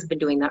and has been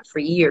doing that for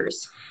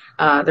years,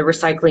 the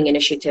recycling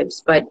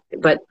initiatives. But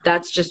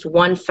that's just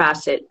one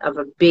facet of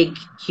a big,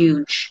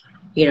 huge,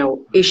 you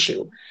know,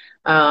 issue.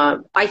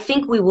 I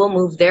think we will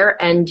move there,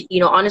 and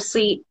you know,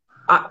 honestly,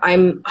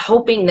 I'm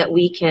hoping that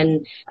we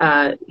can,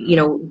 you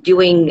know,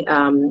 doing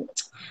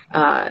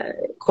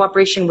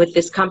cooperation with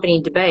this company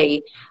in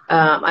Dubai.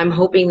 I'm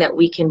hoping that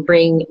we can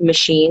bring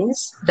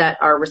machines that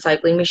are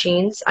recycling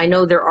machines. I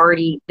know they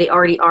already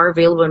are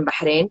available in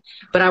Bahrain,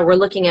 but we're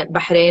looking at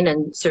Bahrain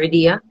and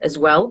Saudi as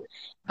well,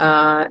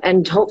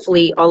 and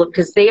hopefully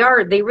because they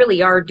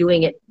really are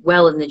doing it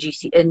well in the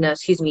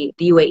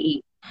the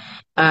UAE,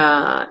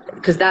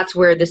 because that's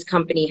where this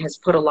company has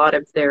put a lot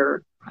of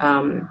their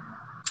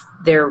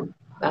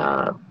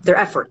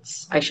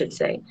efforts, I should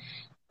say.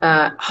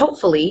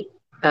 Hopefully,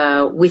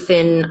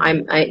 within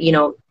you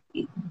know,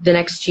 the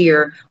next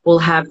year we'll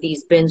have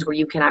these bins where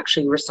you can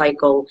actually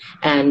recycle,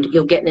 and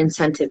you'll get an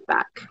incentive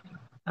back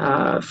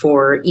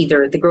for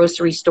either the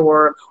grocery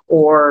store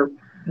or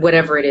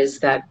whatever it is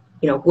that,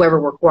 you know, whoever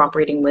we're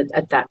cooperating with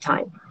at that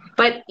time.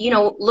 But you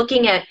know,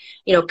 looking at,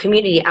 you know,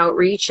 community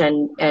outreach,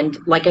 and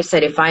like I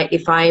said, if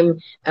I'm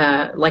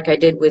like I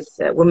did with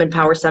Women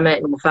Power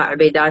Summit and Wafa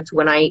Ubaidat,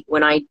 when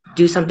I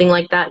do something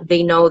like that,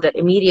 they know that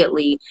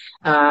immediately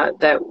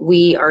that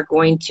we are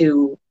going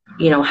to,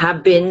 you know,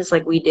 have bins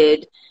like we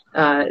did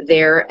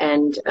there,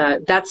 and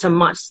that's a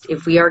must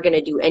if we are going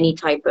to do any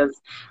type of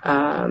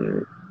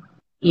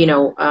you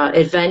know,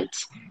 event,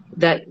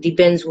 that the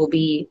bins will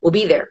be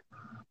there.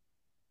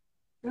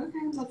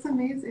 Okay, that's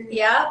amazing.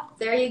 Yeah,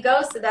 there you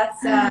go. So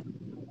that's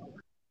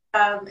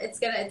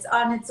it's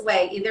on its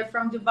way, either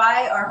from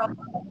Dubai or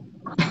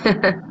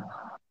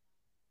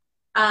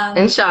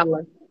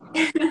Inshallah.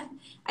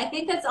 I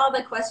think that's all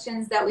the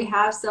questions that we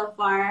have so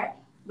far.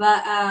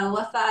 But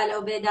Wafa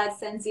Al Ubaidat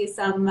sends you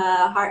some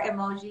heart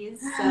emojis.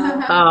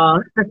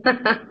 So,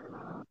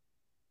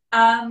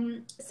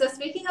 so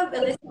speaking of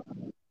an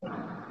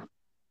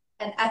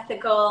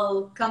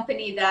ethical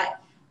company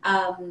that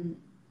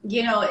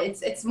you know,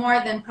 it's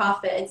more than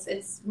profit.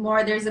 It's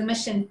more. There's a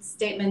mission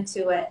statement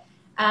to it.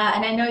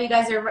 And I know you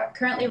guys are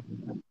currently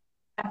running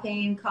a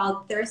campaign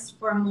called Thirst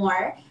for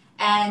More,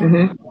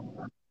 and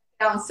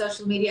on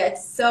social media,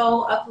 it's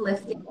so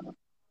uplifting,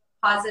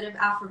 positive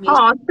affirmation.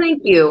 Oh,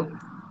 thank you.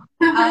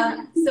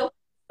 So what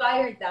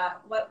inspired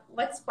that?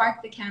 What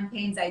sparked the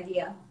campaign's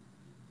idea?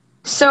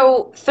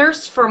 So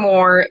Thirst for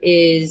More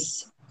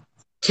is,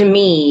 to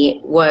me,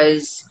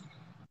 was,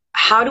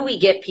 how do we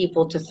get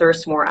people to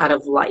thirst more out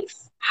of life?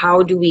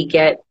 How do we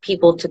get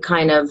people to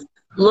kind of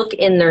look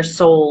in their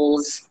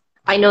souls?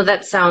 I know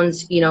that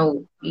sounds, you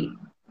know,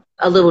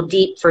 a little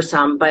deep for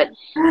some, but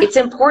it's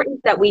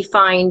important that we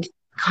find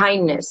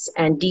kindness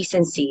and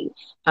decency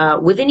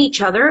within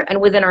each other and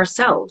within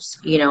ourselves,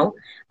 you know,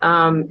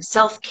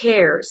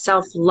 self-care,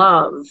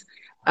 self-love,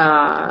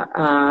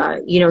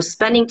 you know,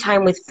 spending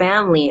time with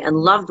family and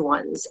loved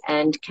ones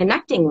and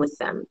connecting with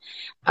them,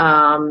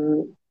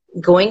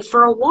 going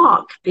for a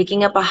walk,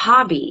 picking up a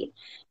hobby,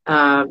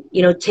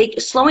 you know,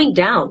 slowing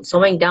down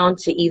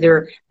to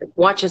either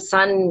watch a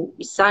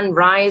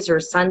sunrise or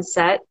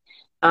sunset,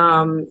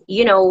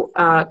 you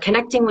know,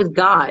 connecting with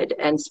God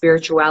and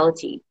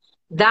spirituality.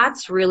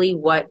 That's really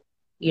what,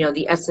 you know,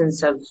 the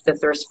essence of the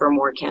Thirst for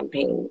More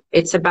campaign.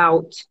 It's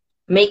about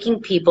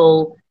making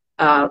people,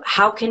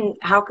 how can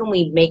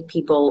we make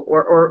people,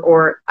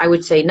 or I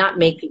would say not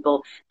make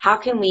people, how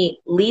can we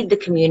lead the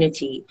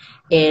community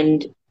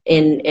in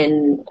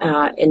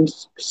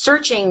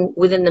searching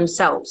within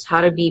themselves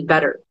how to be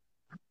better?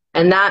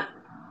 And that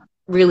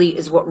really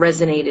is what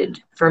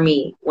resonated for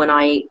me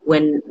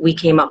when we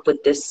came up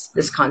with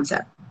this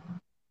concept.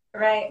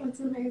 Right. That's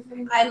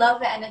amazing. I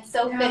love it, and it's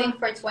so fitting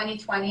for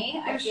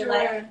 2020. I feel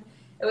like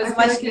it was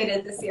much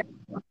needed this year.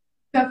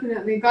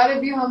 Definitely.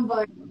 Gotta be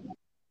humble.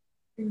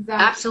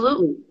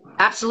 Exactly.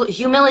 Absolutely.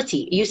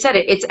 Humility. You said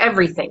it. It's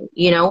everything,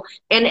 you know,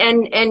 and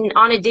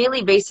on a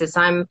daily basis,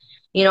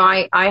 you know,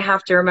 I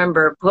have to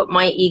remember, put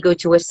my ego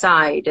to a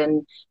side,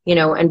 and, you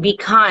know, and be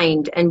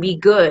kind and be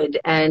good.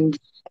 And,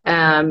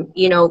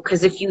 you know,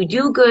 because if you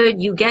do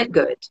good, you get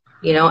good,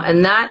 you know,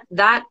 and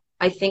that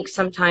I think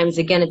sometimes,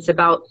 again, it's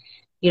about,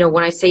 you know,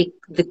 when I say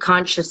the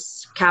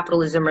conscious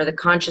capitalism or the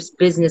conscious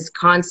business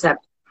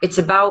concept, it's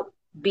about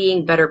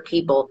being better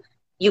people.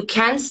 You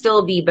can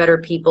still be better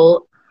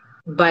people,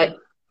 but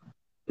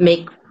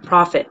make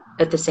profit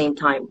at the same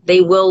time.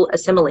 They will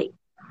assimilate,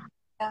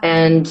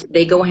 and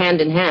they go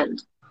hand in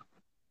hand.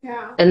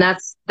 Yeah. And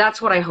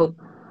that's what I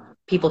hope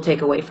people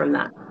take away from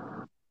that.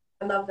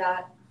 I love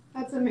that.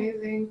 That's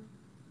amazing.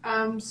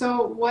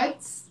 So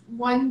what's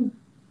one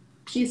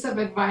piece of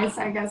advice,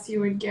 I guess,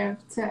 you would give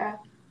to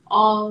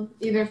all,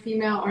 either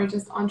female or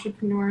just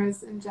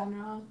entrepreneurs in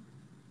general?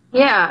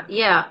 Yeah,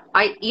 yeah.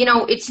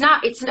 It's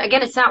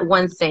not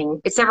one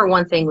thing. It's never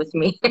one thing with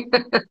me.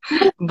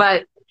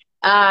 But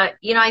I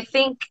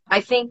think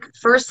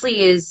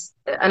firstly is,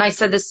 and I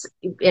said this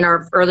in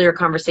our earlier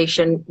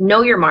conversation,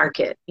 know your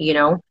market,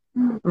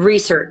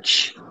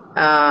 research.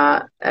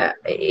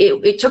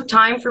 It took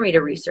time for me to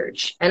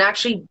research, and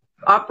actually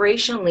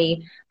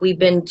operationally we've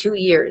been 2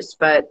 years,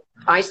 but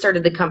I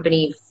started the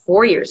company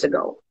 4 years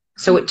ago.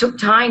 So it took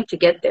time to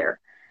get there.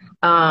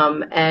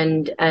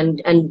 And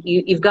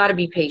you've got to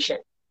be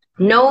patient.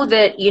 Know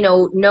that,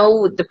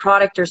 know the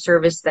product or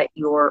service that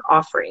you're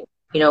offering.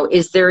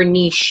 Is there a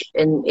niche,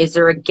 and is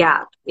there a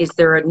gap? Is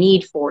there a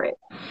need for it?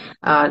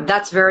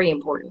 That's very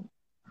important.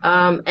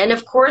 And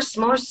of course,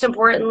 most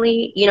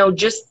importantly,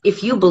 just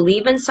if you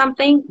believe in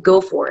something, go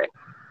for it.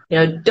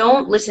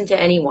 Don't listen to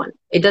anyone.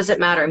 It doesn't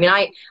matter. I mean,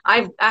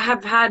 I've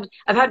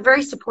had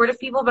very supportive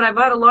people, but I've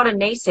had a lot of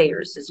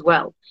naysayers as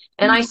well.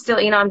 And I still,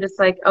 I'm just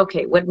like,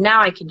 okay, well,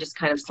 now I can just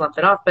kind of slough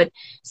it off. But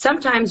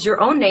sometimes your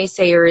own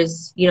naysayer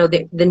is,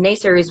 the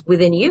naysayer is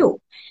within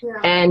you. Yeah.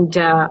 And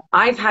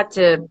I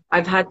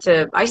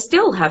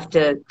still have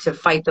to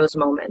fight those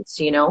moments,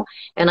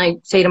 and I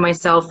say to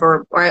myself,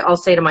 or I'll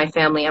say to my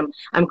family,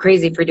 I'm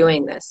crazy for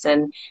doing this.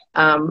 And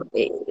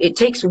it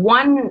takes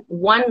one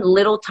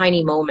little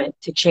tiny moment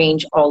to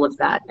change all of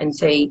that and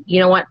say, you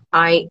know what,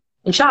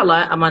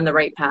 inshallah, I'm on the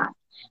right path.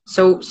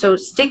 So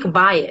stick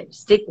by it,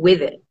 stick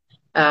with it.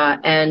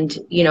 And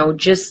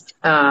just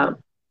know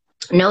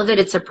that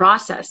it's a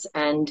process,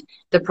 and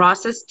the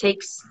process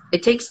takes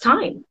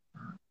time.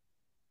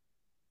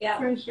 Yeah,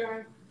 for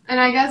sure. And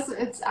I guess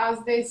it's,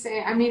 as they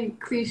say, I mean,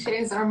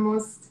 cliches are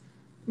most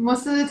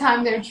of the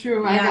time they're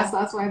true. I guess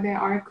that's why they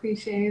are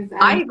cliches. And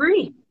I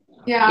agree.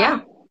 Yeah.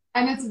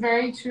 And it's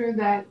very true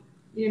that,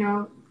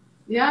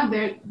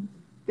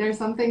 there's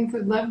something to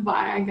live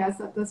by, I guess,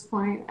 at this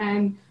point.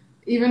 And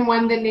even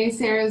when the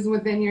naysayer is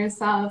within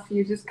yourself,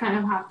 you just kind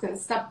of have to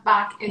step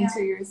back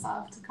into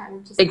yourself to kind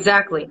of just...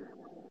 Exactly.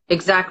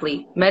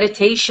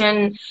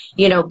 Meditation,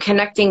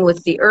 connecting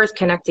with the earth,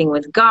 connecting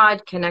with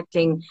God,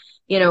 connecting,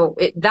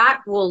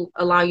 that will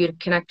allow you to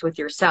connect with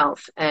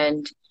yourself.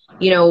 And,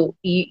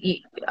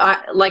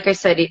 like I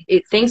said,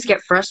 things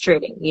get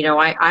frustrating.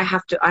 I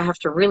have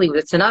to really,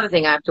 it's another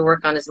thing I have to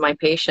work on, is my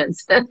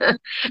patience.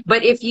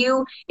 But if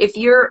you're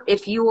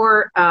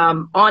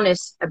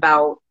honest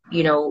about,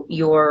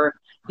 your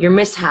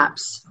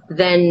mishaps,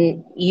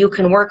 then you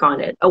can work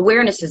on it.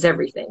 Awareness is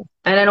everything.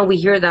 And I know we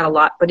hear that a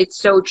lot, but it's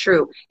so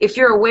true. If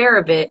you're aware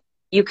of it,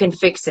 you can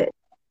fix it.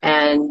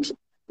 And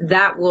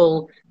that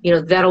will,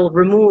 that'll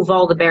remove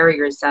all the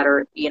barriers that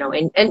are,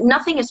 and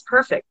nothing is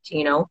perfect,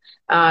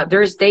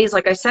 there's days,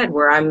 like I said,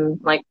 where I'm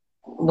like,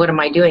 what am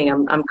I doing?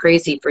 I'm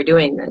crazy for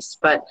doing this.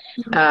 But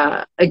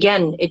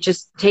again, it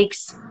just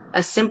takes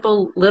a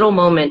simple little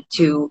moment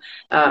to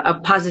a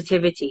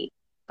positivity,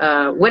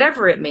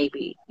 whatever it may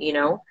be,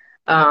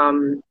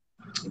 to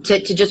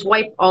just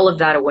wipe all of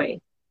that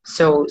away.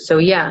 So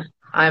yeah,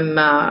 I'm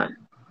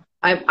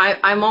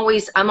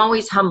always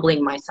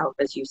humbling myself,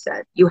 as you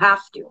said. You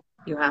have to.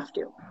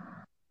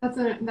 That's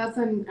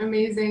an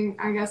amazing,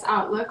 I guess,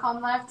 outlook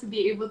on life, to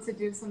be able to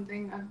do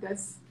something of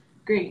this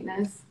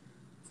greatness.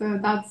 So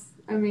that's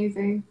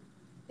amazing.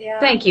 Yeah.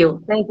 Thank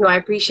you. I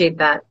appreciate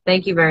that.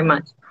 Thank you very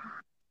much.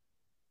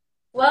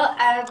 Well,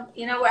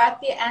 we're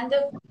at the end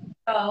of the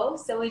show,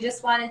 so we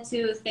just wanted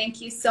to thank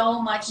you so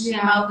much,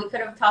 Shima. We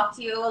could have talked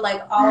to you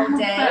like all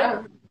day.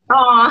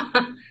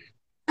 Aww.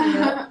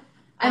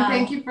 And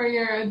thank you for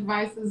your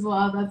advice as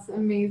well. That's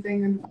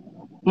amazing.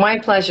 My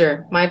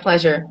pleasure.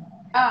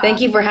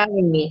 Thank you for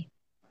having me.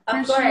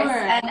 Of course. Sure.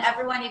 And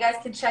everyone, you guys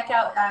can check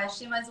out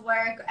Shima's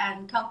work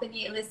and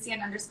company,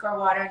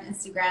 Elysian_water on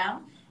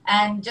Instagram.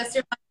 And just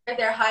a reminder,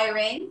 they're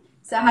hiring.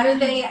 So how do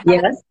they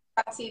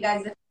talk to you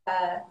guys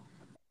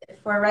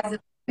for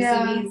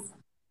resumes?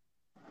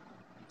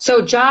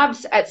 So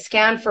jobs at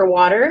Scan for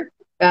Water.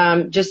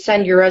 Just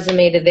send your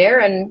resume to there,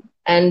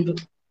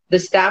 and the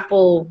staff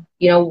will,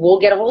 we'll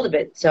get a hold of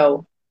it.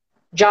 So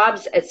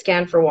jobs at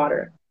Scan for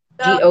Water.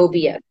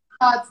 JOBS.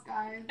 Thoughts,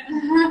 guys.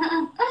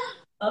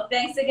 Well,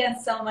 thanks again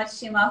so much,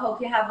 Shima.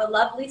 Hope you have a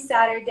lovely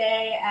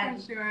Saturday,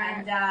 and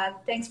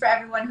thanks for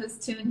everyone who's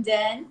tuned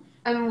in.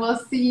 And we'll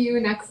see you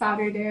next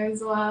Saturday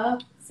as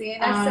well. See you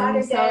next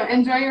Saturday. So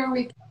enjoy your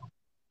week.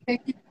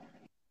 Thank you,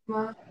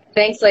 Shima.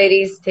 Thanks,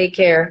 ladies. Take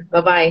care.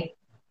 Bye-bye.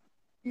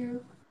 Thank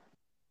you.